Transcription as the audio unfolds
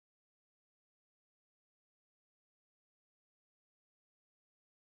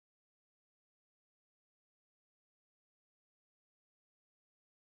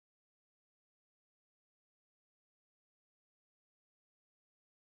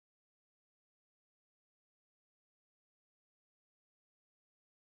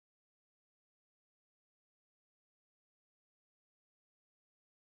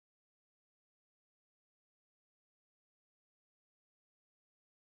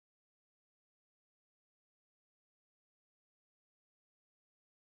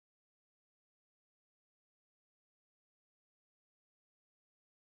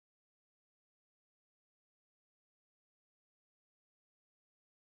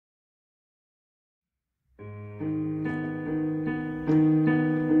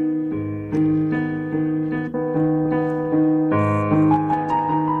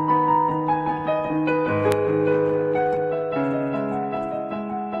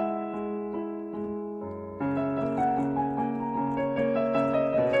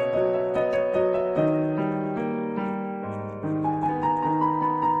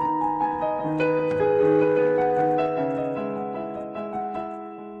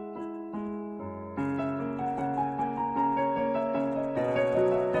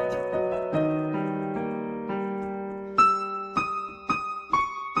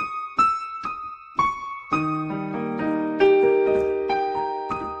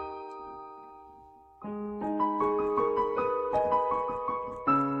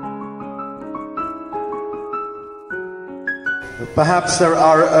Perhaps there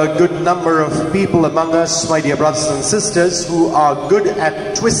are a good number of people among us, my dear brothers and sisters, who are good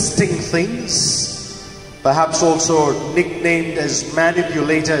at twisting things, perhaps also nicknamed as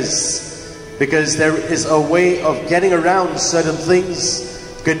manipulators, because there is a way of getting around certain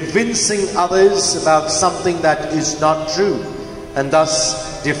things, convincing others about something that is not true, and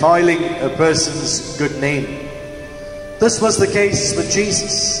thus defiling a person's good name. This was the case with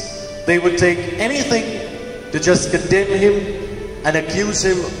Jesus. They would take anything to just condemn him and accuse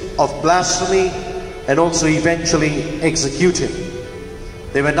him of blasphemy and also eventually execute him.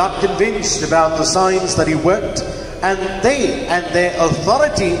 They were not convinced about the signs that he worked, and they and their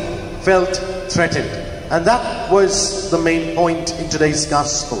authority felt threatened. And that was the main point in today's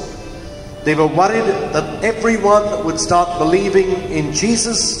gospel. They were worried that everyone would start believing in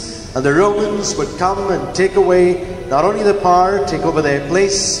Jesus, and the Romans would come and take away not only the power, take over their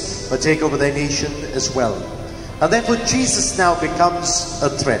place, but take over their nation as well. And therefore Jesus now becomes a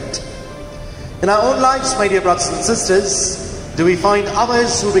threat. In our own lives, my dear brothers and sisters, do we find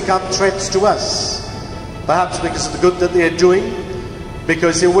others who become threats to us? Perhaps because of the good that they are doing,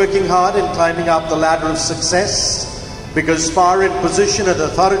 because they're working hard and climbing up the ladder of success, because power and position and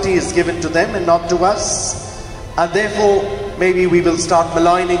authority is given to them and not to us, and therefore maybe we will start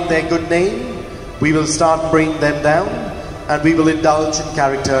maligning their good name, we will start bringing them down, and we will indulge in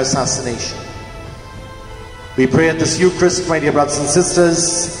character assassination. We pray at this Eucharist, my dear brothers and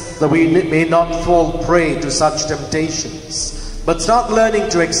sisters, that we may not fall prey to such temptations, but start learning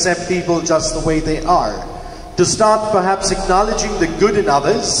to accept people just the way they are, to start perhaps acknowledging the good in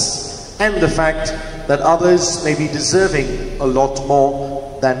others and the fact that others may be deserving a lot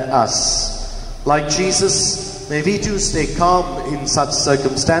more than us. Like Jesus, may we too stay calm in such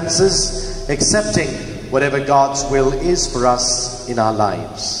circumstances, accepting whatever God's will is for us in our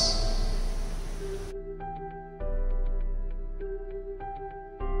lives.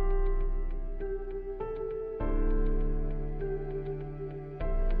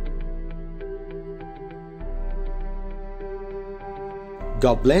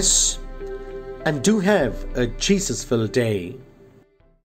 God bless, and do have a Jesus-filled day.